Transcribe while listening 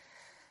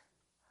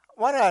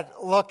want to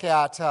look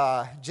at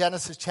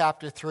Genesis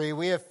chapter 3.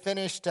 We have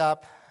finished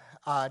up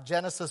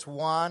Genesis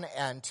 1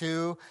 and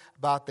 2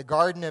 about the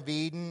Garden of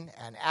Eden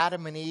and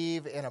Adam and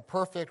Eve in a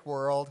perfect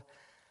world.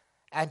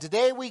 And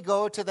today we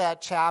go to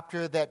that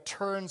chapter that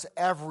turns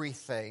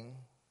everything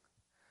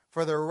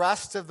for the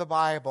rest of the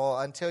Bible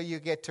until you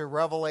get to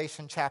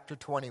Revelation chapter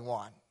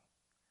 21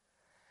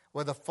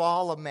 with the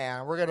fall of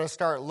man. We're going to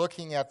start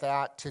looking at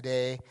that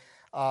today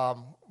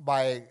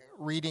by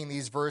reading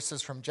these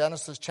verses from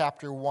Genesis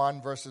chapter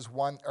 1 verses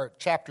 1 or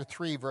chapter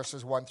 3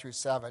 verses 1 through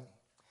 7.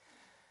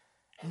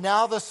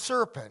 Now the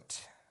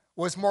serpent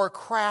was more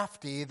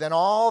crafty than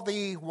all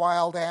the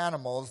wild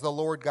animals the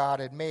Lord God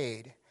had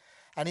made.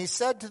 And he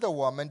said to the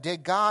woman,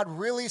 "Did God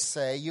really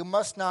say you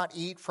must not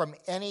eat from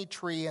any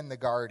tree in the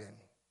garden?"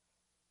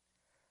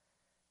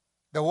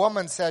 The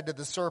woman said to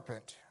the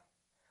serpent,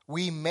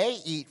 "We may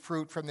eat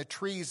fruit from the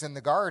trees in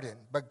the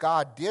garden, but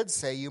God did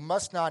say you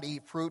must not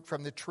eat fruit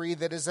from the tree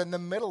that is in the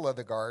middle of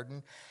the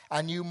garden,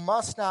 and you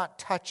must not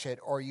touch it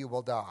or you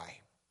will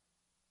die."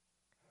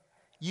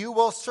 "You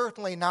will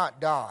certainly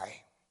not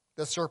die,"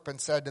 the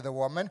serpent said to the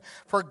woman,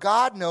 "for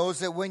God knows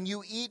that when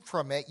you eat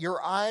from it,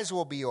 your eyes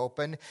will be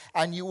opened,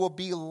 and you will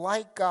be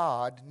like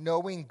God,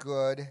 knowing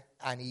good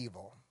and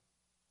evil."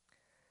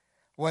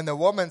 When the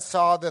woman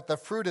saw that the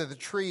fruit of the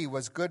tree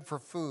was good for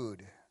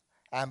food,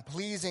 and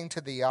pleasing to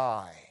the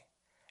eye,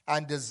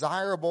 and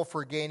desirable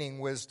for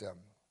gaining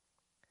wisdom,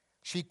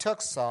 she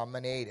took some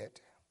and ate it.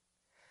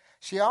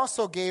 She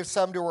also gave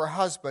some to her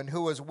husband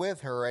who was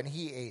with her, and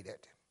he ate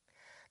it.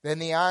 Then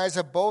the eyes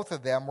of both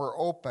of them were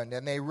opened,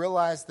 and they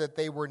realized that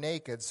they were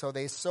naked, so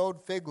they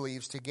sewed fig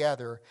leaves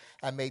together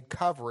and made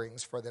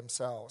coverings for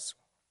themselves.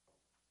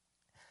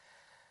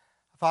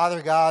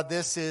 Father God,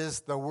 this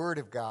is the word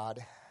of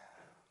God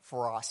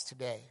for us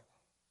today.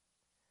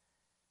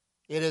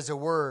 It is a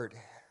word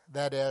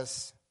that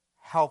is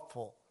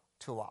helpful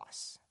to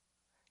us.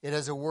 It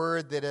is a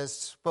word that is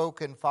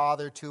spoken,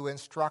 Father, to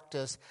instruct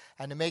us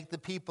and to make the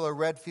people of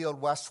Redfield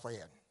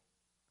Wesleyan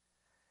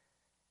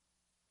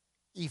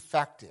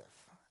effective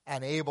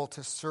and able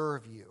to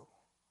serve you.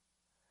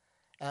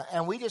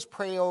 And we just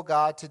pray, oh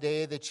God,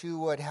 today that you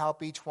would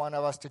help each one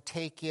of us to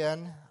take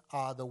in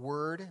the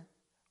word.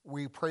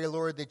 We pray,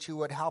 Lord, that you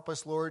would help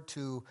us, Lord,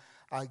 to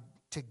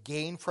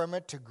gain from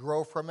it, to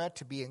grow from it,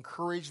 to be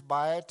encouraged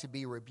by it, to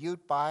be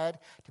rebuked by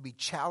it, to be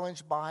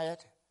challenged by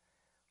it.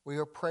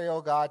 We pray,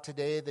 oh God,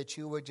 today that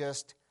you would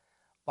just,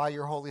 by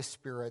your Holy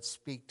Spirit,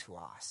 speak to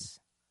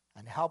us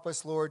and help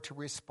us, Lord, to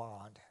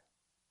respond.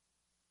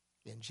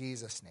 In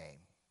Jesus'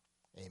 name,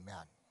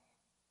 amen.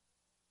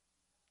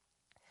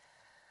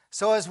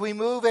 So as we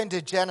move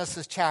into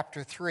Genesis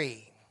chapter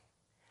 3,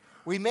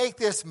 we make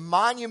this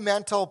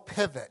monumental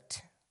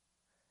pivot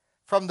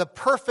from the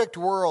perfect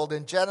world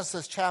in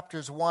Genesis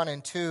chapters 1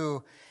 and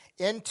 2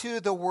 into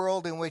the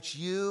world in which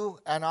you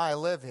and I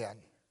live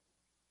in.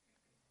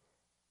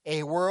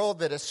 A world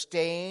that is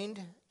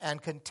stained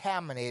and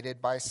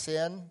contaminated by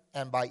sin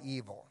and by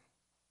evil.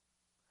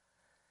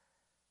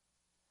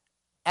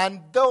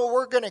 And though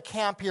we're going to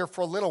camp here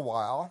for a little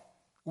while,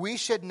 we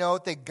should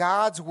note that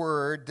God's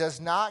word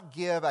does not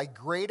give a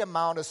great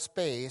amount of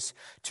space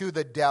to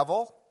the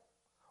devil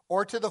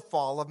or to the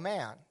fall of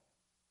man.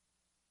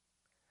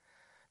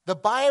 The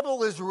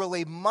Bible is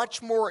really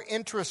much more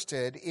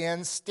interested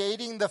in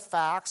stating the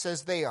facts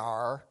as they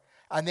are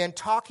and then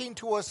talking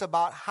to us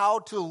about how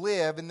to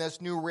live in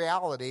this new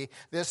reality,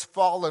 this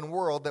fallen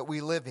world that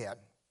we live in.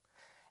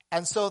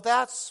 And so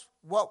that's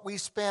what we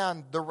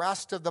spend the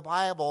rest of the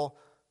Bible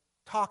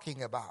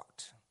talking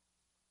about.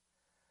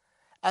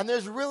 And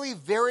there's really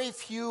very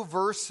few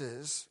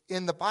verses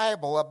in the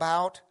Bible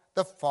about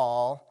the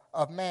fall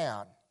of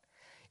man.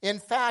 In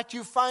fact,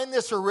 you find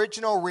this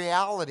original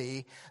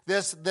reality,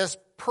 this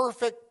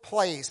perfect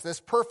place, this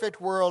perfect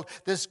world,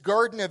 this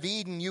Garden of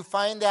Eden, you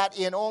find that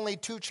in only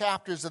 2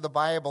 chapters of the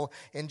Bible,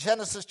 in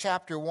Genesis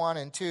chapter 1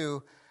 and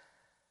 2.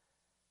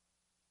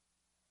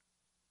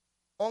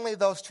 Only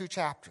those 2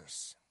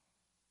 chapters.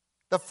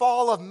 The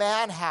fall of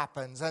man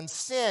happens and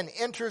sin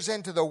enters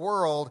into the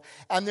world,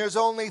 and there's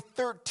only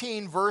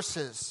 13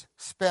 verses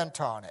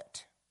spent on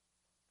it.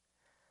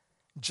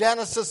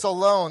 Genesis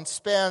alone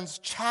spends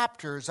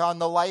chapters on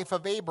the life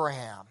of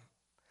Abraham.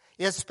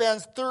 It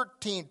spends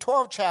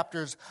 12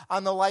 chapters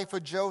on the life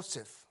of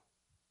Joseph.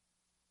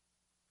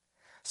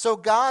 So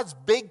God's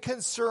big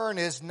concern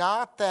is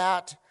not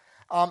that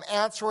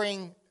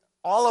answering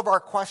all of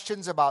our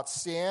questions about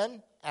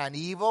sin and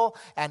evil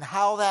and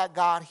how that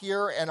got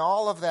here and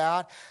all of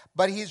that,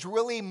 but he's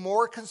really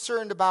more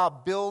concerned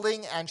about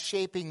building and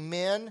shaping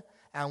men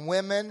and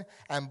women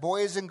and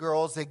boys and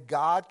girls that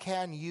God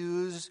can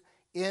use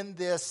in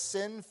this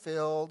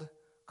sin-filled,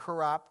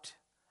 corrupt,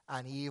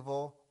 and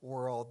evil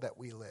world that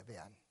we live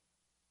in.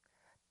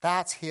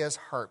 That's his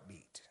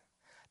heartbeat.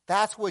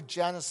 That's what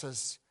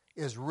Genesis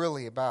is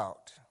really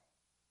about.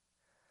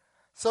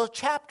 So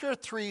chapter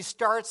 3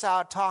 starts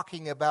out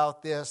talking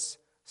about this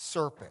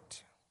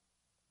serpent.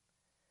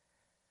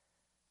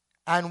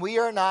 And we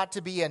are not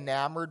to be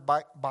enamored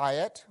by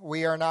it.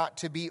 We are not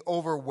to be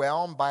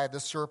overwhelmed by the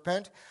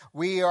serpent.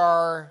 We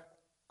are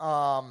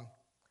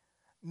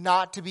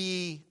not to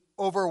be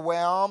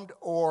overwhelmed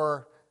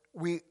or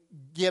we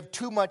give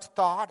too much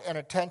thought and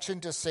attention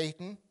to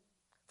Satan,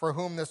 for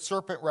whom the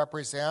serpent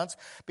represents,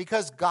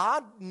 because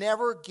God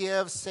never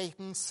gives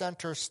Satan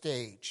center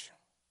stage.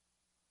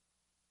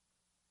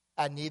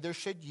 And neither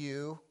should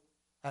you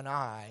and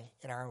I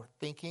in our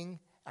thinking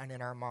and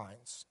in our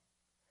minds.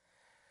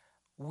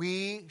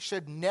 We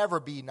should never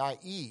be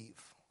naive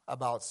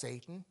about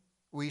Satan.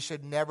 We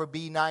should never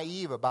be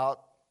naive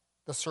about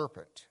the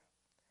serpent.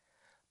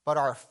 But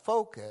our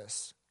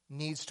focus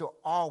needs to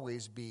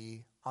always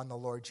be on the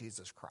Lord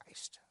Jesus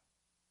Christ.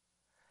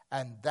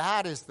 And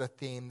that is the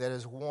theme that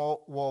is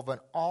woven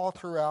all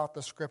throughout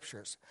the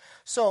Scriptures.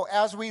 So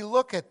as we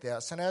look at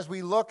this, and as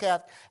we look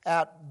at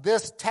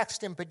this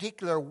text in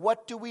particular,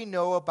 what do we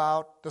know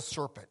about the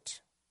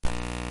serpent?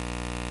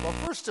 Well,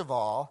 first of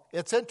all,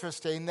 it's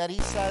interesting that he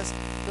says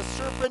the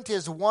serpent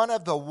is one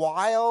of the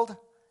wild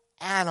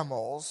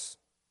animals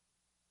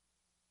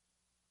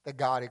that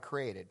God had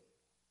created.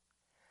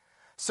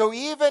 So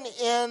even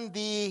in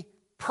the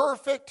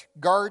perfect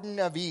Garden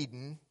of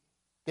Eden,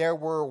 there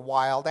were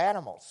wild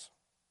animals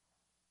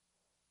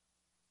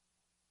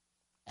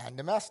and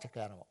domestic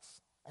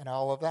animals and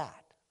all of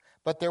that.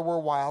 But there were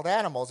wild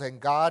animals, and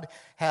God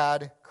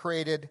had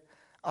created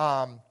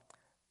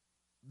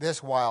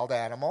this wild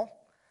animal.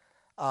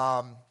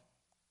 And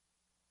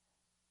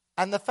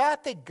the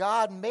fact that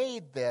God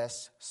made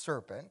this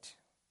serpent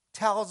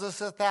tells us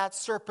that that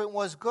serpent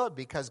was good,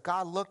 because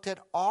God looked at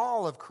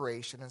all of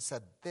creation and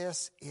said,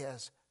 this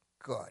is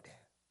good.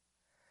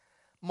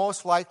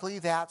 Most likely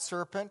that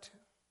serpent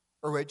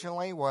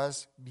originally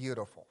was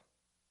beautiful,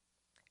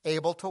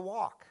 able to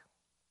walk,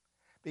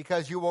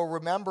 because you will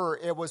remember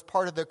it was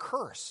part of the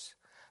curse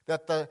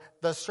that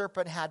the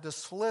serpent had to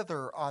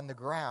slither on the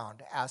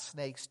ground as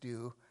snakes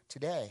do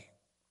today.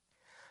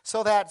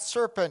 So that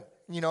serpent,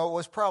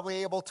 was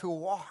probably able to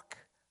walk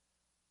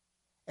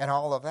and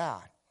all of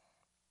that.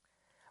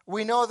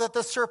 We know that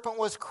the serpent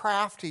was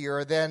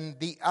craftier than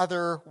the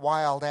other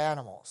wild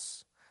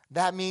animals.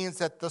 That means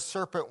that the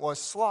serpent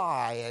was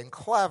sly and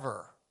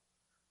clever,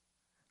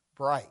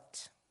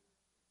 bright.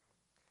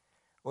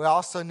 We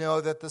also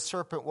know that the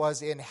serpent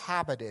was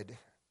inhabited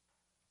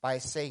by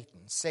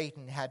Satan.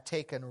 Satan had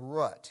taken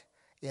root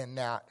in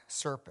that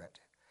serpent.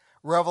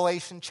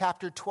 Revelation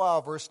chapter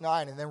 12, verse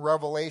 9, and then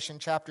Revelation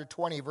chapter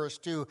 20, verse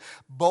 2,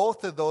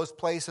 both of those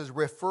places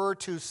refer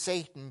to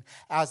Satan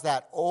as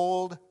that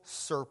old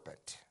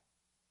serpent.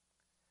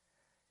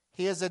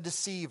 He is a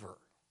deceiver.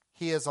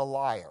 He is a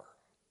liar.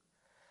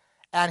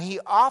 And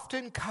he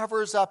often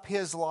covers up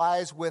his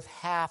lies with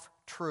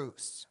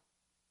half-truths.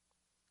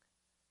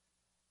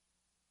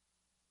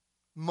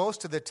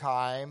 Most of the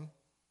time,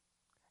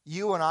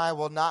 you and I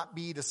will not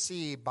be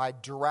deceived by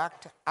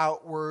direct,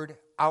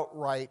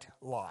 outright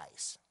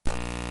lies.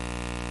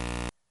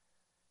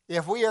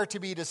 If we are to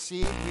be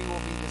deceived, we will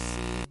be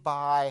deceived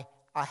by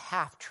a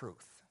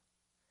half-truth,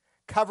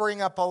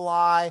 covering up a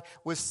lie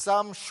with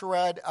some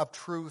shred of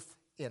truth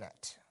in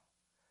it.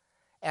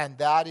 And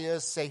that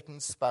is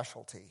Satan's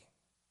specialty.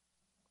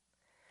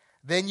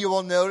 Then you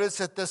will notice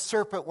that the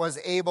serpent was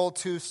able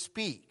to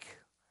speak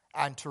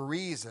and to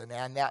reason,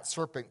 and that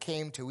serpent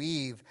came to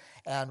Eve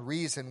and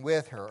reasoned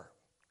with her.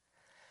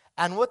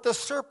 And what the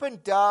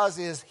serpent does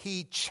is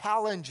he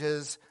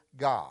challenges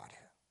God.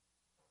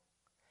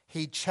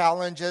 He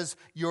challenges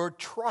your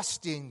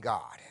trust in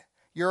God,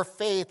 your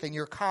faith and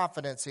your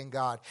confidence in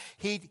God.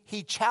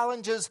 He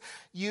challenges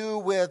you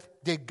with,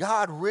 did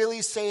God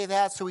really say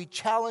that? So he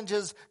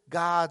challenges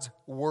God's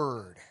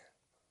word.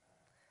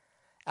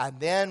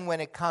 And then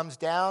when it comes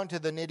down to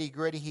the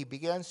nitty-gritty, he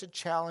begins to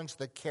challenge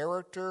the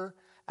character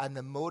and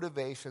the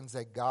motivations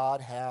that God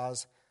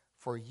has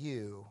for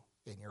you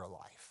in your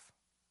life.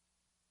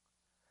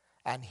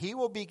 And he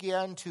will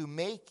begin to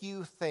make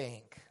you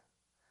think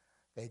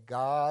that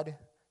God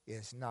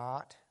is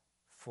not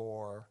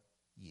for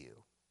you.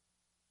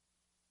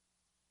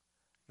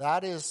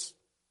 That is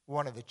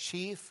one of the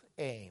chief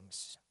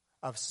aims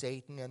of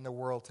Satan in the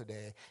world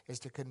today, is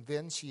to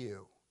convince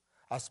you,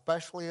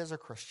 especially as a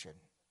Christian,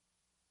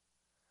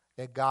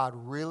 that God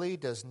really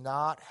does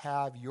not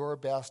have your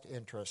best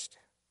interest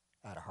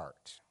at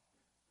heart.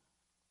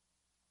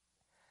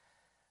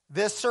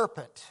 This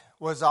serpent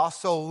was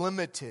also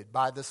limited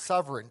by the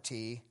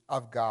sovereignty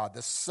of God,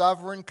 the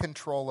sovereign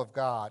control of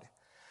God.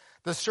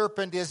 The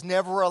serpent is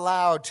never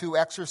allowed to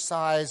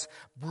exercise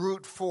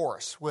brute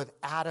force with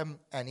Adam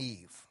and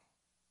Eve.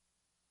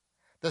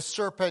 The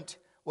serpent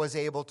was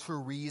able to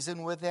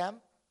reason with them,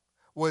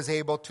 was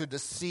able to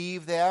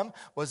deceive them,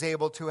 was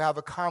able to have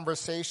a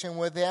conversation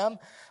with them,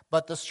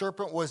 but the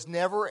serpent was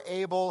never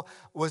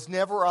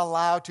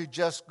allowed to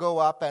just go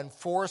up and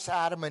force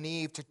Adam and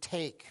Eve to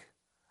take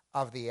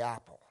of the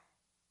apple.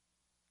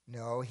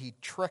 No, he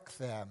tricked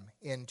them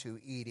into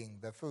eating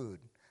the food,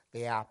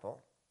 the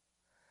apple.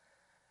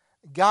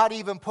 God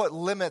even put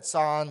limits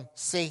on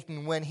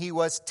Satan when he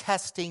was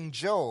testing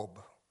Job.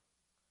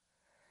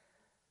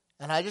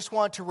 And I just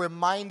want to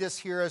remind us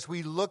here as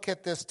we look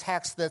at this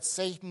text that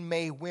Satan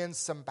may win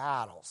some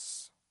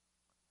battles,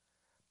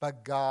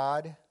 but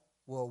God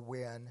will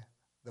win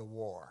the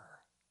war.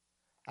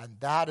 And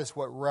that is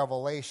what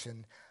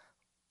Revelation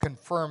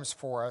confirms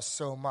for us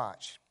so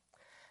much.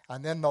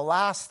 And then the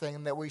last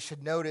thing that we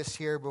should notice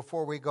here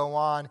before we go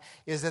on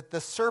is that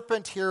the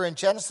serpent here in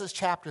Genesis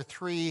chapter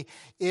 3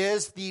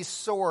 is the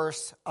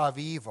source of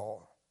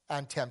evil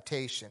and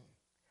temptation.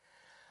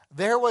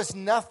 There was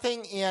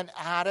nothing in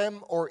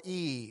Adam or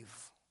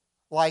Eve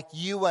like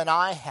you and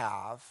I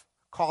have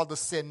called the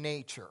sin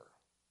nature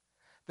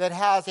that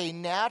has a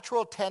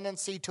natural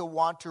tendency to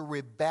want to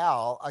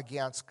rebel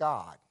against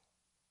God.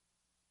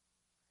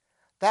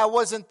 That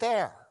wasn't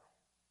there.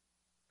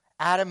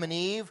 Adam and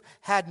Eve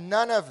had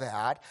none of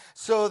that,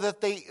 so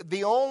that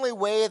the only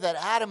way that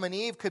Adam and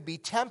Eve could be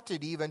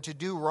tempted even to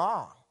do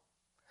wrong,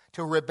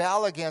 to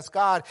rebel against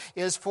God,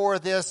 is for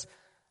this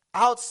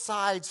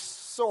outside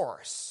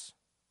source,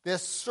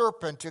 this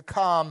serpent, to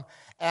come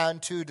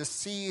and to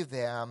deceive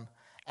them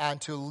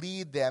and to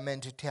lead them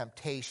into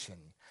temptation.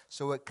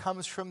 So it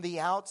comes from the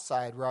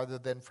outside rather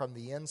than from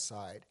the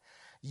inside.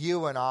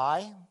 You and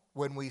I,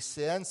 when we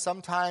sin,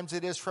 sometimes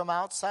it is from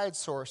outside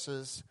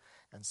sources,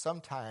 and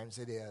sometimes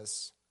it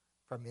is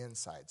from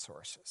inside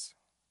sources.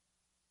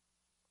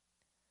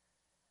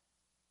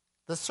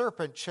 The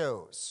serpent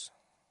chose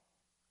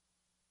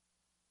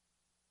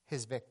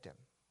his victim.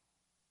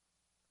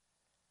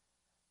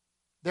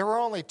 There were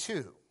only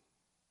two.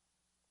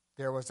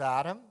 There was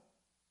Adam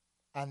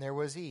and there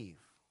was Eve.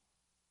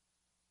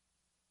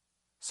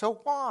 So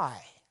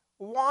why?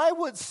 Why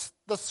would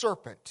the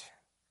serpent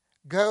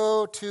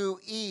go to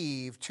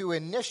Eve to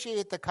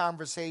initiate the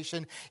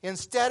conversation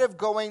instead of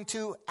going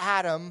to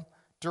Adam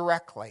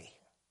directly?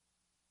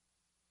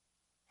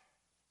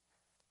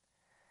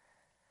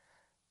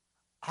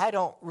 I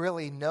don't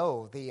really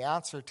know the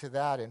answer to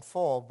that in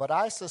full, but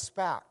I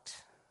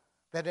suspect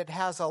that it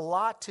has a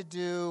lot to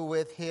do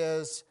with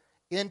his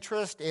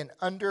interest in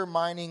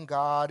undermining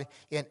God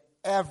in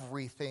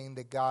everything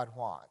that God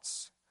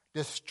wants,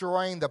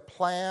 destroying the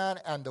plan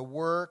and the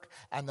work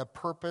and the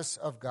purpose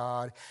of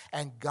God.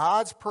 And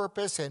God's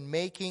purpose in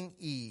making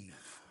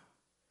Eve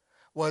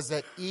was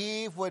that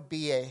Eve would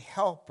be a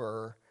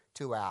helper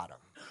to Adam.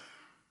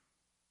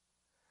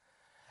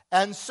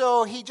 And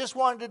so he just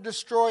wanted to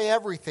destroy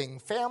everything,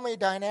 family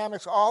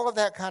dynamics, all of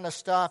that kind of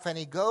stuff. And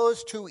he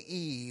goes to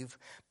Eve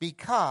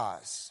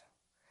because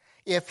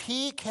if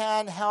he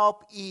can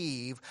help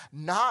Eve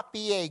not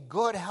be a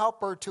good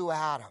helper to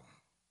Adam,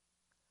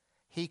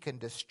 he can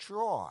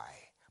destroy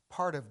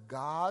part of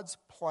God's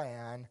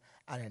plan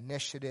and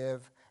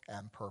initiative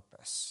and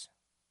purpose.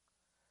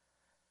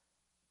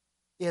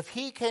 If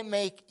he can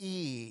make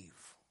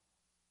Eve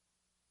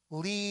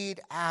lead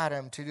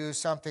Adam to do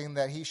something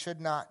that he should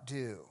not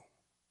do,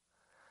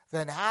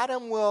 then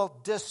Adam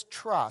will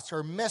distrust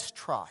or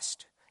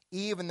mistrust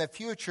Eve in the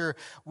future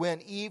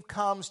when Eve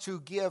comes to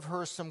give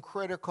her some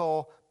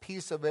critical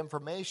piece of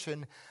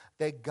information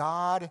that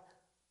God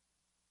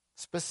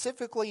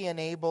specifically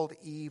enabled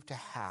Eve to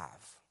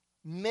have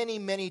many,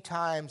 many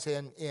times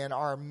in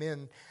our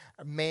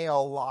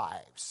male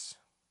lives.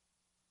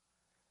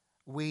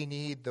 We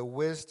need the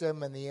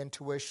wisdom and the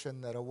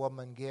intuition that a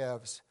woman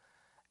gives.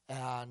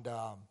 And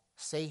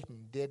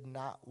Satan did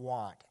not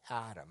want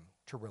Adam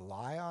to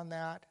rely on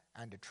that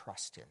and to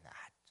trust in that.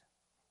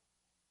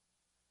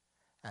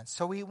 And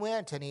so he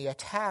went and he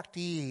attacked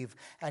Eve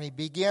and he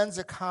begins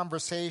a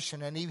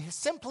conversation, and he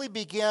simply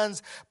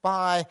begins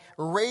by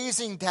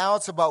raising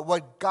doubts about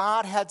what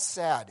God had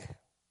said.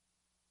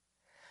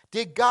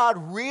 Did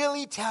God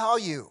really tell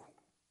you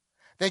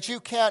that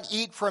you can't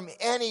eat from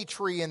any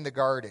tree in the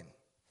garden?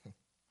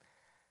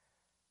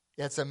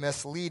 It's a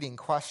misleading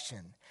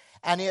question.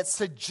 And it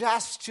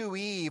suggests to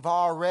Eve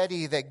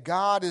already that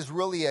God is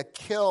really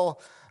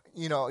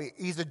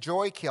he's a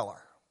joy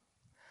killer.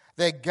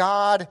 That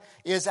God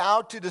is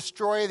out to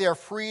destroy their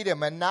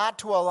freedom and not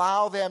to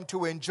allow them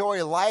to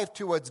enjoy life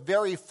to its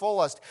very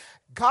fullest.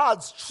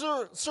 God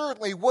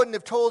certainly wouldn't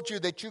have told you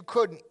that you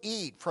couldn't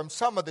eat from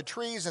some of the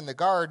trees in the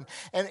garden.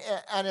 And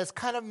it's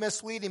kind of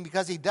misleading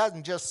because he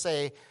doesn't just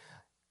say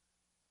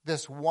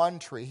this one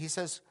tree. He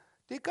says,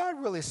 did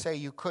God really say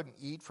you couldn't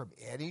eat from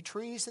any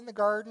trees in the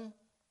garden?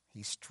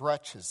 He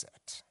stretches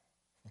it.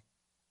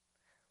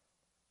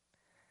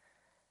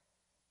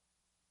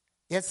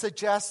 It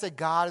suggests that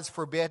God has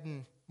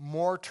forbidden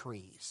more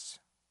trees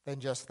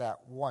than just that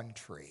one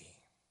tree.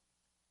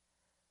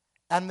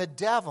 And the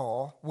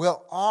devil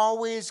will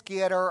always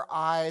get our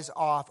eyes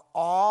off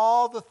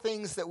all the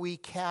things that we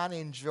can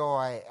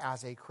enjoy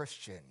as a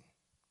Christian.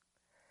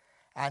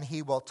 And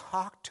he will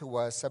talk to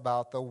us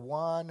about the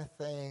one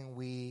thing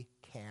we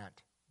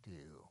can't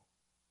do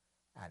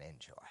and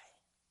enjoy.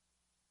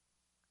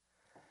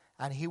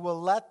 And he will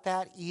let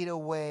that eat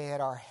away at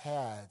our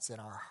heads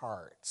and our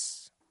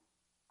hearts.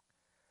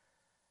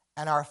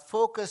 And our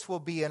focus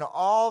will be in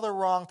all the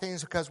wrong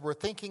things because we're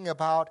thinking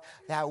about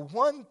that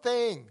one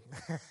thing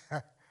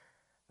that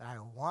I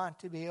want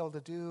to be able to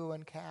do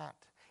and can't.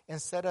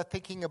 instead of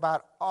thinking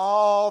about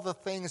all the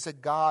things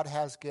that God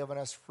has given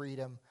us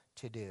freedom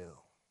to do.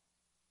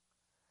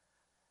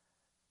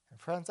 And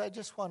friends, I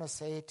just want to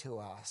say to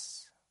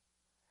us,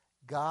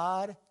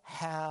 God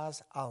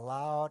has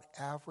allowed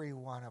every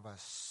one of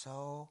us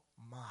so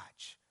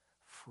much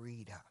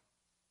freedom.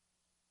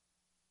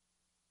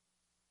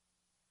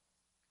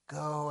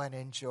 Go and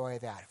enjoy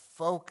that.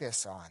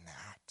 Focus on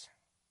that.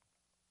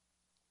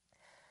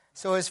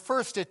 So his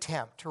first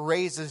attempt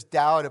raises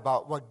doubt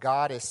about what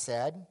God has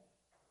said.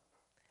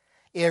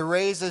 It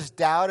raises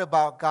doubt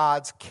about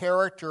God's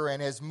character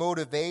and his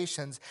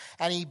motivations.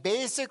 And he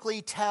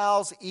basically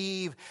tells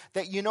Eve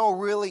that,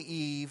 really,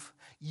 Eve,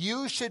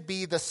 you should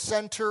be the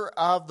center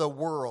of the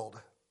world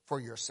for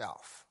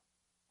yourself.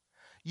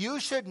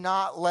 You should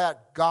not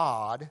let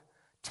God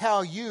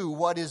tell you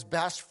what is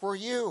best for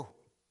you.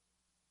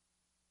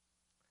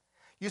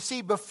 You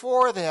see,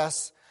 before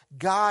this,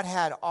 God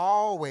had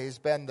always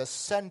been the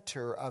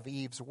center of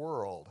Eve's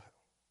world.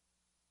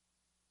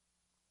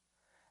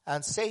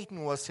 And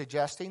Satan was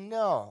suggesting,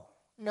 no,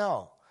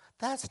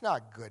 that's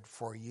not good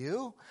for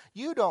you.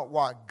 You don't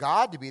want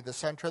God to be the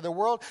center of the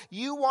world.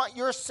 You want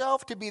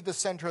yourself to be the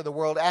center of the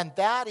world. And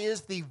that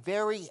is the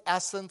very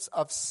essence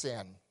of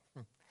sin.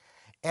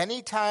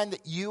 Anytime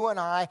that you and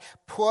I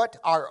put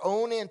our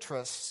own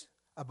interests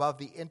above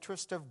the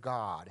interest of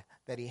God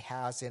that he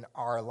has in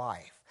our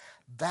life,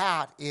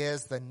 that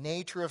is the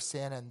nature of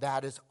sin, and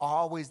that is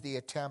always the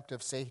attempt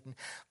of Satan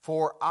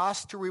for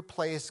us to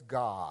replace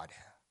God,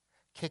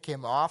 kick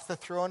him off the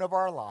throne of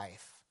our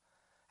life,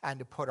 and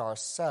to put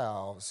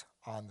ourselves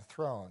on the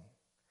throne.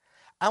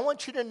 I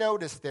want you to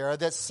notice there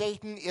that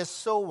Satan is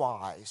so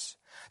wise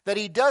that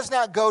he does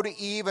not go to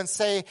Eve and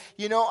say,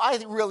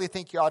 I really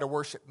think you ought to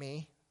worship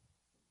me.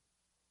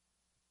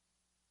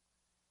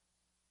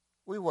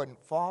 We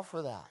wouldn't fall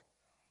for that.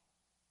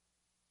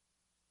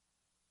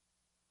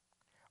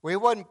 We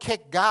wouldn't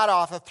kick God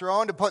off the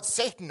throne to put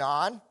Satan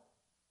on.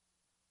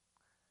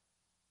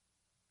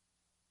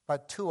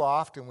 But too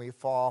often we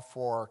fall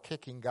for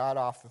kicking God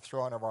off the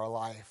throne of our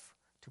life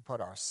to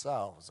put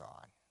ourselves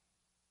on.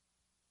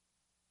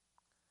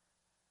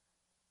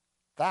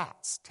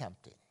 That's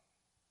tempting.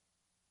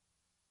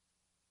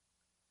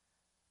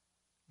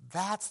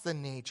 That's the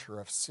nature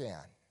of sin.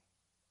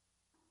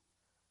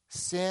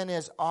 Sin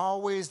is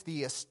always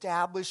the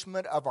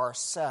establishment of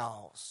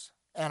ourselves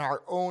and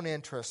our own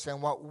interests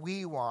and what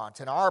we want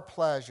and our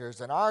pleasures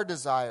and our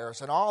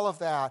desires and all of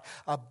that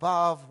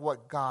above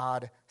what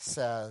God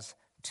says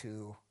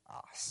to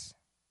us.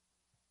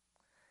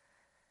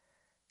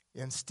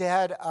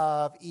 Instead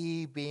of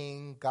Eve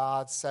being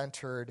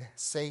God-centered,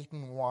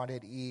 Satan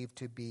wanted Eve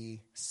to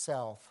be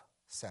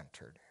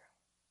self-centered.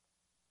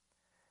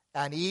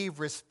 And Eve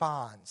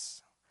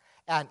responds,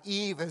 and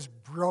Eve is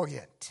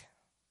brilliant,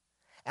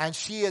 and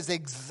she is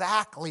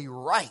exactly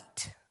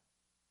right.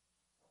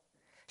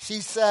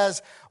 She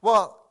says,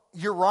 well,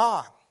 you're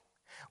wrong.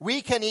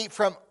 We can eat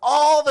from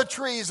all the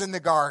trees in the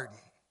garden,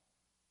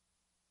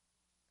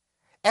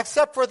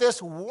 except for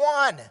this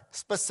one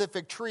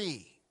specific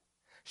tree.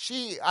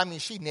 She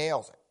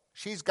nails it.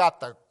 She's got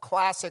the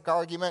classic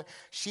argument.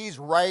 She's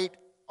right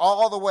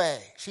all the way.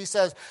 She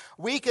says,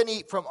 we can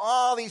eat from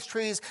all these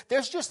trees.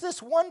 There's just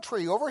this one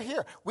tree over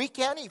here. We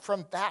can't eat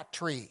from that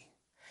tree.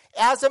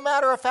 As a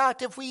matter of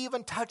fact, if we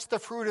even touch the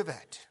fruit of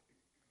it,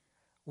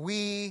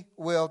 we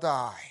will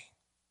die.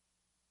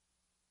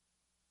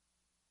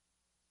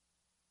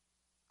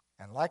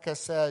 And like I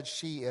said,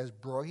 she is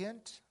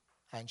brilliant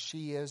and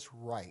she is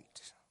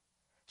right.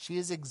 She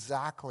is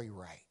exactly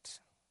right.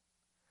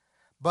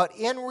 But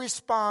in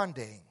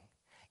responding,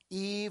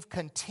 Eve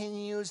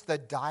continues the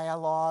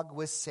dialogue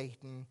with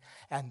Satan,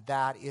 and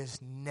that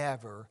is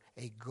never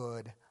a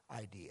good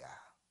idea.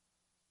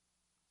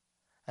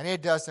 And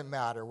it doesn't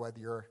matter whether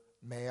you're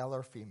male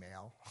or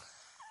female.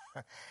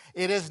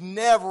 It is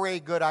never a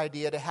good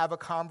idea to have a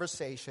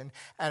conversation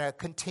and a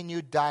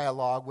continued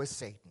dialogue with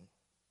Satan.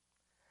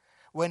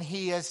 When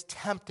he is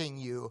tempting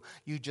you,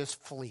 you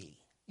just flee.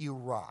 You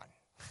run.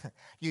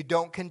 You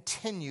don't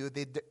continue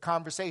the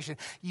conversation.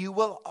 You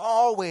will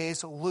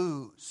always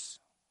lose.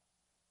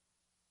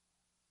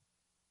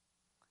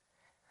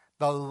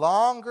 The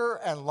longer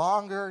and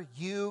longer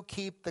you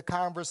keep the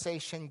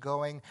conversation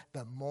going,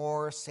 the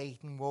more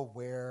Satan will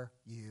wear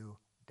you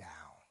down.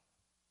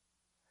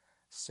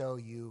 So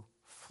you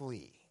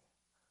flee.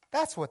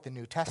 That's what the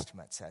New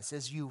Testament says,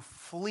 is you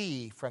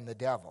flee from the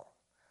devil.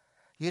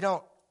 You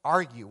don't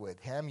argue with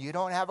him. You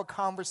don't have a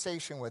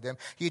conversation with him.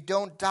 You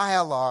don't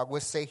dialogue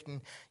with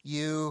Satan.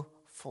 You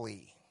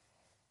flee.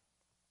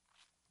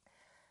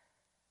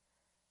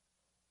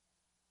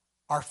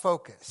 Our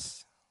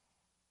focus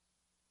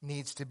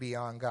needs to be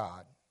on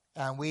God.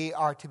 And we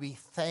are to be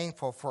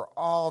thankful for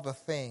all the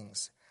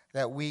things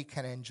that we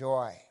can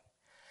enjoy.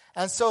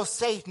 And so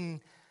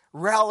Satan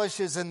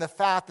relishes in the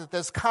fact that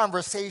this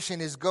conversation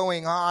is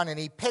going on, and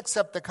he picks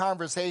up the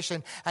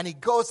conversation and he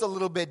goes a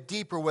little bit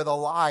deeper with a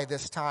lie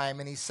this time,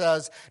 and he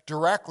says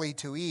directly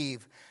to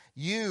Eve,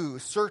 you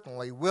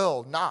certainly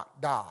will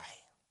not die.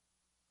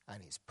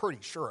 And he's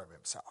pretty sure of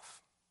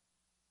himself.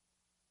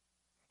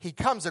 he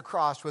comes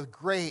across with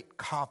great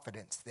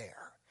confidence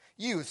there.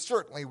 You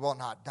certainly will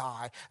not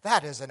die.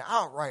 That is an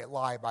outright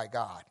lie by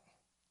God.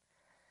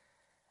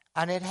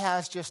 And it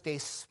has just a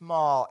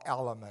small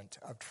element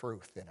of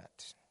truth in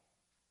it.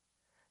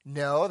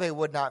 No, they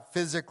would not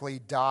physically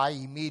die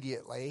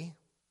immediately,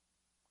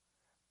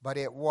 but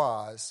it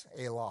was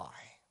a lie.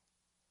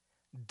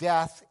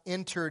 Death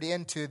entered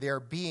into their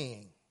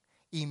being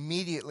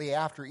immediately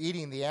after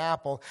eating the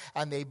apple,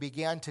 and they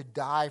began to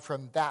die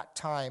from that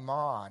time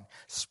on.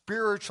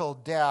 Spiritual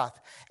death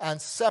and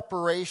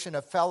separation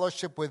of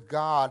fellowship with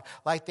God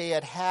like they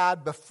had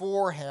had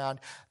beforehand,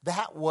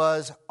 that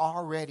was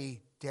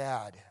already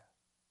dead.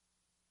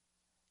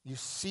 You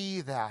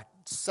see that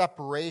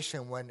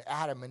separation when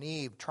Adam and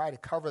Eve try to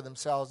cover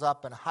themselves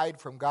up and hide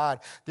from God.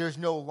 There's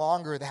no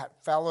longer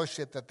that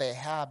fellowship that they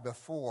had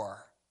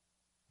before.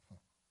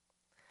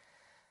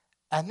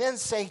 And then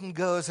Satan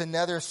goes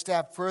another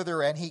step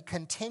further, and he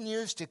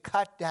continues to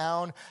cut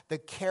down the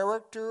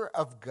character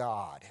of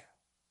God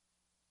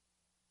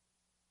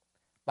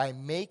by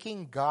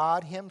making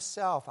God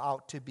himself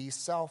out to be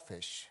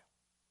selfish.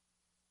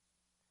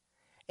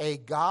 A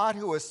God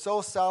who is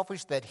so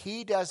selfish that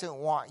he doesn't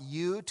want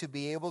you to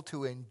be able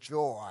to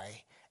enjoy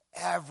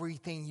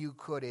everything you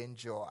could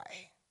enjoy.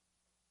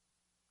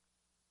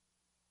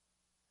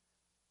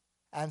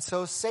 And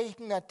so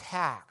Satan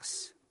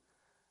attacks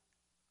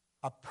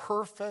a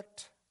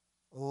perfect,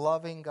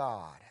 loving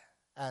God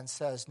and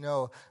says,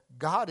 no,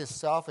 God is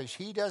selfish.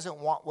 He doesn't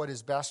want what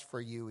is best for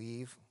you,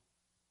 Eve.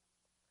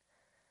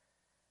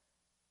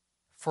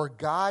 For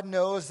God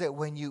knows that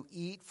when you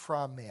eat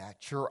from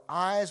it, your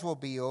eyes will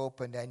be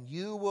opened and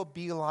you will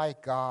be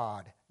like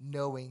God,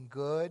 knowing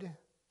good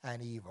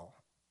and evil.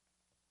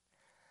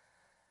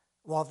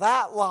 Well,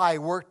 that lie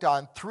worked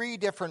on 3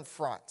 different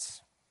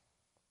fronts.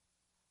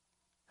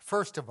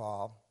 First of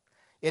all,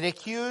 it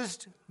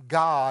accused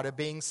God of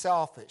being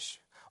selfish,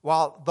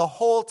 while the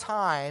whole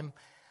time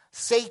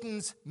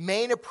Satan's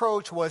main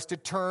approach was to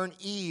turn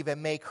Eve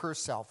and make her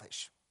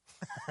selfish.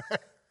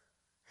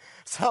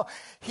 So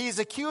he's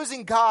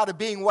accusing God of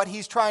being what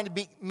he's trying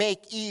to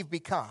make Eve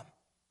become.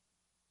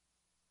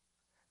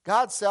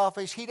 God's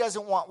selfish. He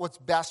doesn't want what's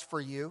best for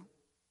you.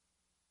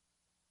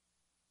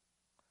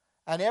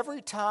 And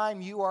every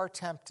time you are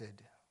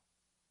tempted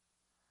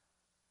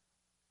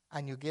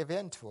and you give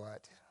in to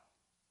it,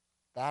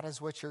 that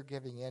is what you're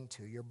giving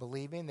into. You're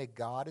believing that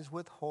God is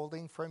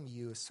withholding from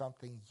you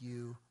something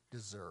you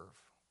deserve.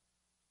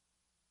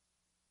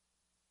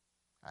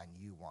 And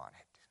you want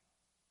it.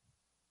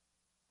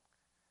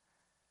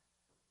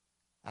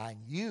 And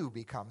you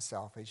become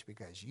selfish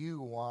because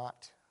you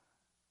want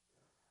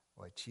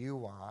what you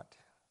want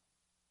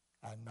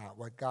and not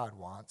what God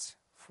wants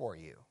for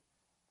you.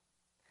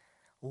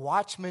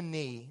 Watchman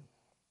Nee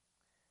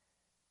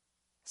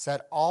said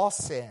all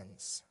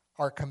sins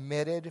are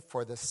committed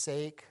for the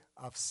sake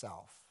of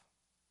self.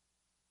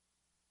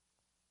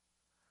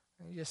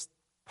 And just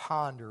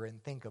ponder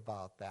and think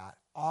about that.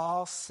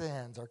 All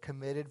sins are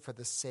committed for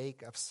the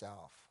sake of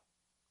self.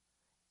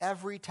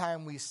 Every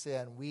time we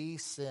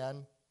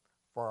sin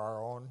for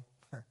our own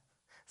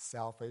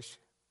selfish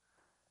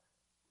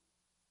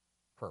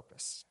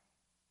purpose.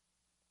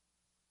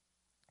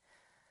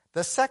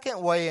 The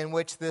second way in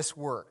which this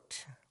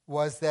worked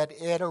was that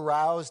it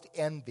aroused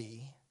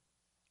envy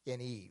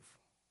in Eve.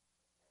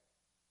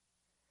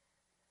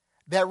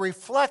 That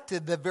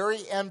reflected the very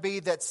envy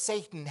that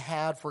Satan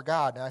had for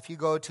God. Now, if you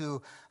go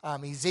to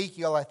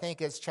Ezekiel, I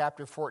think it's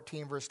chapter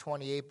 14, verse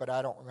 28, but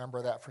I don't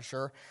remember that for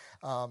sure.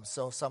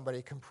 So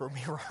somebody can prove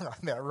me wrong on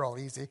that real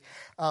easy.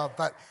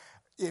 But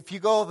if you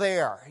go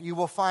there, you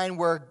will find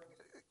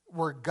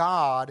where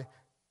God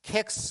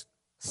kicks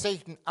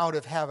Satan out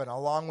of heaven,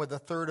 along with a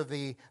third of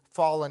the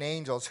fallen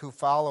angels who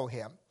follow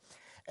him.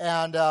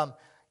 And,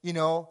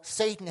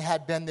 Satan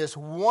had been this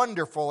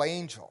wonderful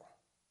angel.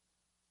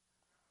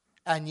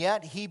 And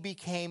yet he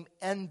became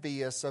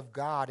envious of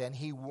God, and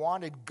he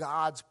wanted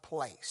God's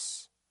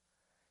place.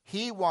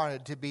 He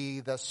wanted to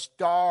be the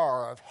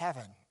star of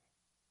heaven.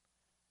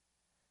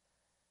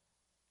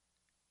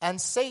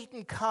 And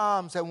Satan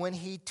comes, and when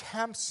he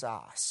tempts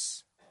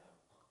us,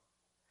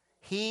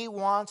 he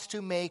wants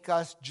to make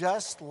us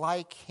just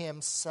like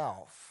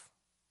himself.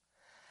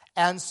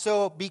 And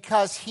so,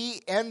 because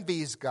he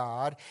envies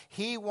God,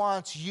 he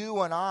wants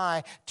you and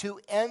I to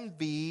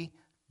envy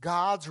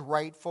God's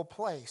rightful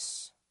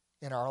place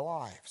in our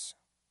lives.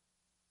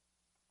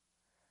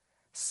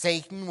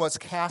 Satan was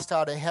cast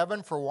out of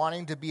heaven for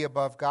wanting to be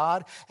above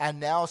God, and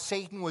now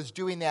Satan was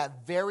doing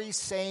that very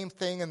same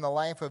thing in the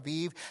life of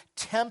Eve,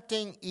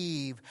 tempting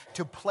Eve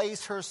to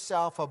place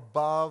herself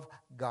above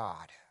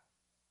God.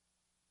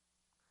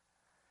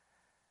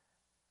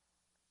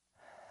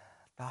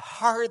 The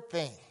hard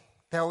thing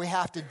that we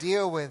have to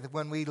deal with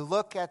when we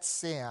look at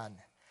sin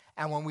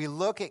and when we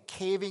look at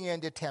caving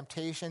into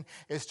temptation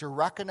is to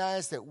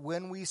recognize that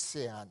when we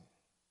sin,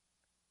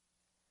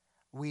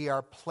 we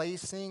are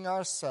placing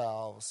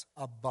ourselves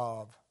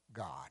above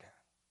God.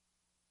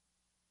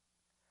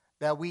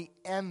 That we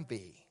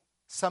envy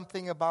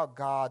something about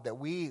God, that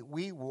we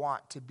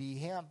want to be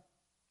him.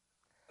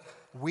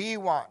 We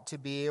want to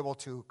be able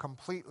to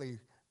completely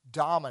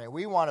dominate.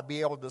 We want to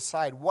be able to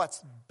decide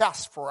what's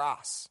best for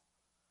us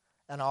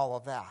and all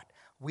of that.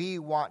 We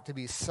want to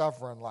be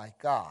sovereign like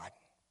God.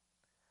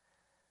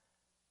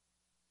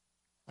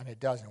 And it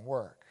doesn't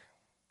work.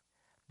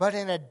 But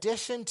in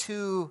addition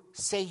to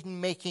Satan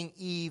making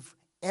Eve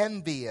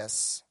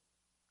envious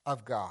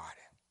of God,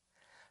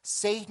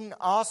 Satan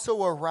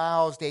also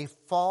aroused a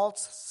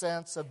false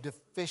sense of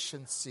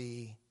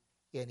deficiency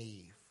in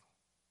Eve.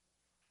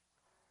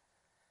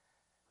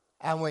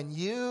 And when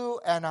you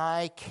and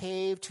I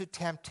cave to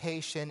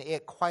temptation,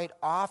 it quite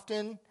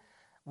often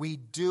we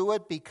do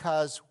it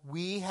because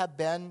we have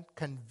been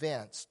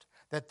convinced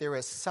that there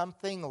is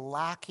something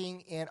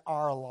lacking in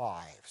our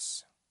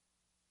lives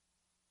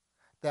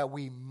that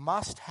we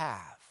must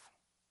have.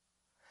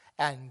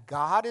 And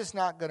God is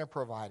not going to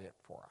provide it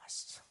for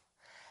us.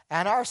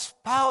 And our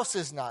spouse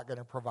is not going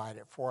to provide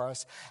it for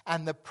us.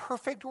 And the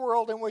perfect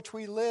world in which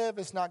we live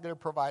is not going to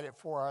provide it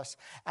for us.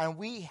 And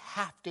we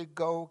have to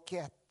go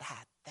get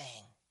that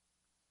thing.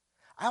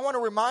 I want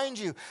to remind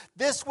you,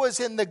 this was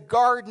in the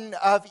Garden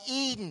of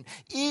Eden.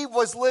 Eve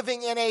was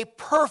living in a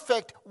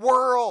perfect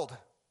world.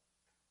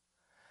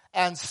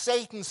 And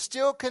Satan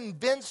still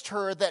convinced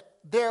her that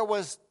there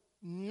was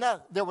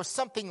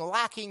something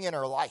lacking in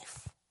her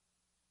life.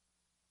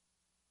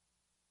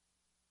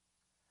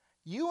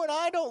 You and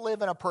I don't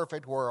live in a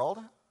perfect world.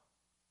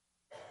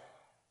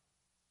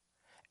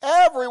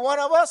 Every one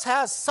of us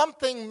has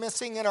something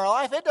missing in our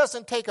life. It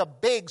doesn't take a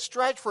big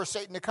stretch for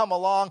Satan to come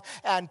along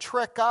and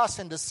trick us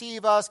and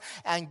deceive us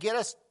and get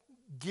us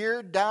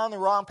geared down the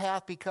wrong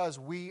path because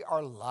we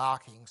are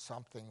lacking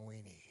something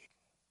we need.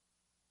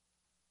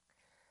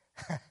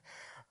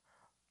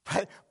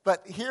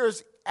 But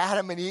here's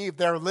Adam and Eve.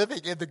 They're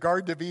living in the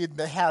Garden of Eden.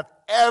 They have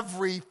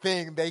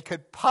everything they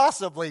could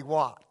possibly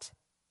want.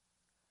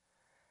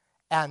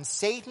 And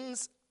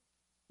Satan's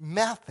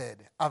method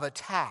of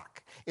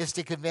attack is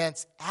to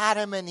convince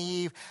Adam and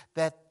Eve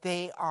that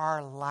they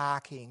are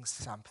lacking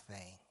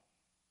something.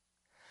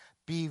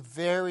 Be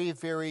very,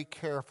 very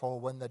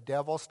careful when the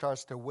devil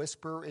starts to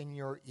whisper in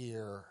your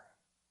ear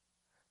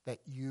that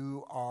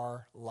you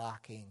are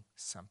lacking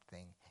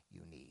something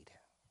you need.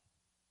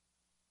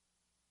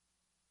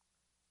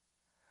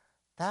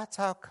 That's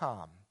how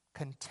come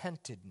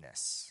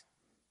contentedness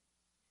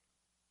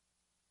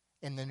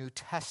in the New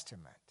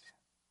Testament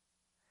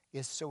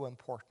is so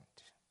important.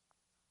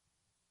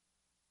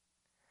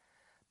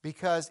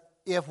 Because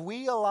if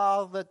we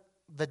allow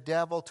the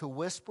devil to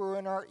whisper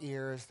in our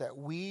ears that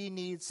we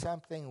need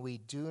something we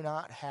do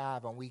not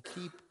have, and we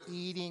keep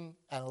eating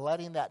and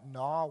letting that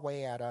gnaw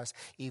away at us,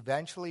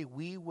 eventually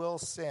we will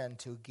sin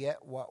to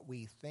get what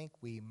we think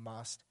we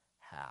must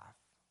have.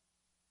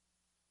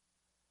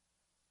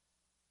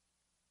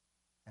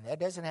 And that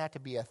doesn't have to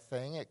be a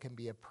thing. It can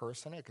be a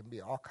person. It can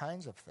be all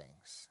kinds of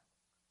things.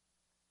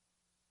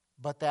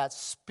 But that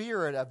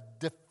spirit of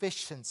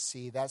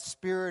deficiency, that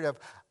spirit of,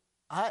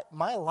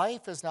 my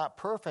life is not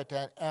perfect,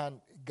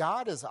 and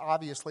God is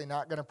obviously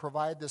not going to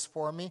provide this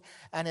for me,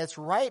 and it's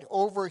right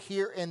over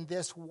here in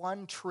this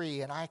one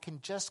tree, and I can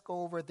just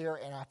go over there,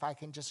 and if I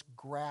can just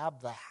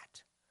grab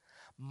that,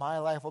 my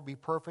life will be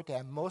perfect.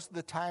 And most of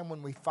the time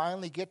when we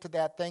finally get to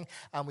that thing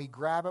and we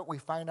grab it, we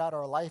find out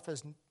our life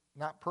is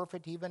not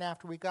perfect even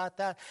after we got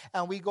that,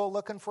 and we go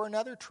looking for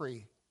another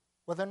tree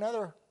with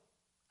another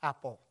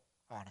apple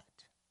on it.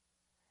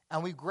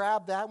 And we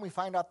grab that and we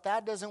find out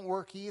that doesn't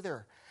work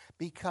either,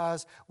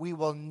 because we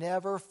will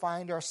never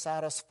find our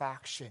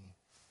satisfaction.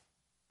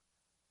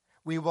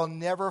 We will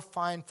never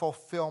find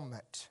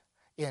fulfillment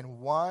in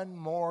one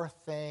more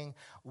thing,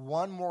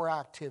 one more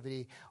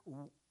activity,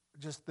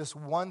 just this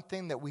one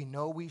thing that we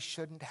know we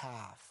shouldn't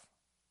have.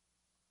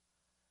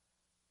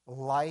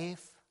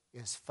 Life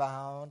is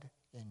found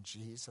in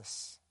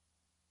Jesus.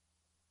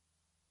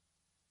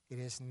 It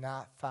is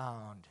not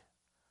found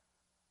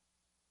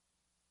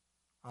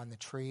on the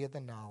tree of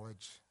the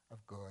knowledge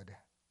of good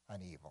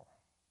and evil.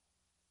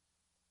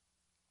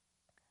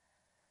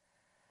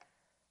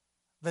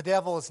 The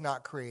devil is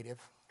not creative.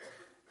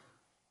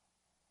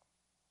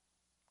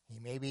 He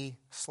may be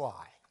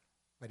sly,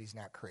 but he's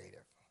not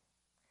creative.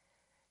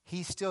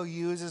 He still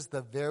uses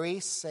the very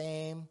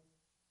same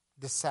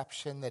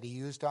deception that he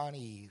used on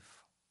Eve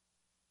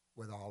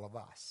with all of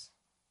us.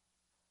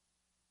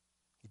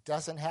 He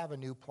doesn't have a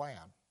new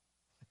plan.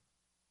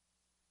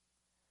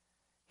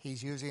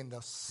 He's using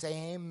the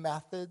same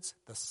methods,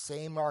 the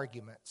same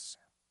arguments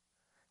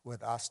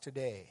with us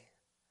today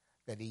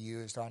that he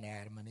used on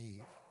Adam and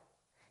Eve.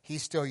 He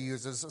still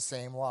uses the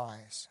same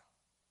lies.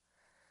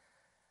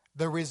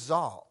 The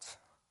result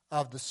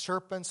of the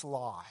serpent's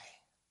lie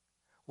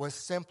was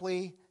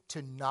simply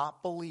to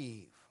not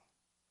believe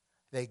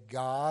that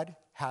God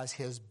has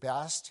his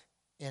best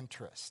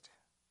interest.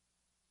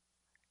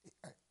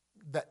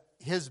 That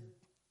his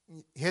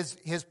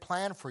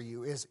plan for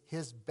you is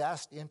his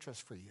best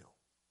interest for you.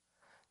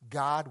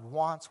 God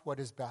wants what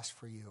is best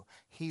for you.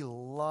 He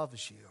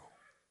loves you.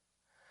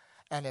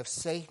 And if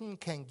Satan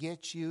can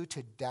get you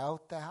to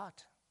doubt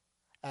that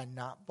and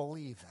not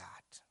believe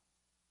that,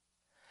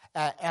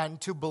 and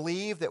to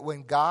believe that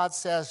when God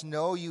says,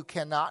 no, you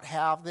cannot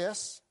have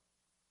this,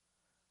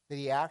 that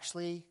he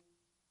actually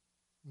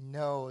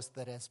knows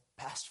that it's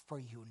best for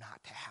you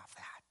not to have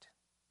that.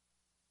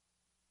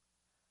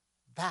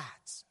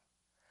 That's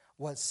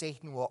what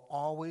Satan will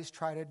always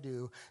try to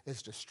do,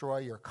 is destroy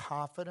your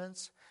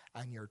confidence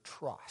and your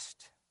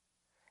trust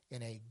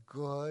in a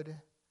good,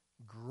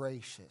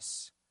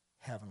 gracious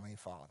Heavenly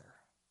Father.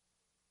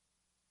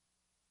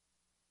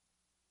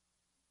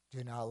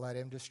 Do not let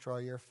him destroy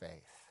your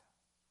faith.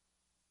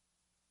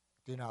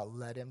 Do not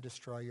let him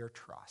destroy your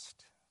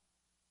trust.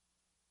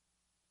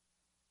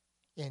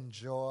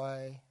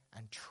 Enjoy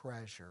and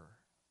treasure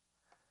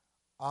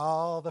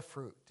all the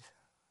fruit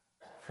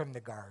from the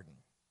garden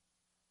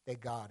that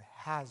God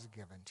has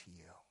given to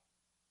you,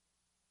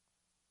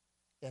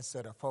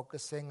 instead of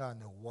focusing on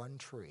the one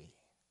tree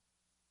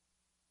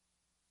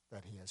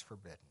that he has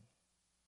forbidden.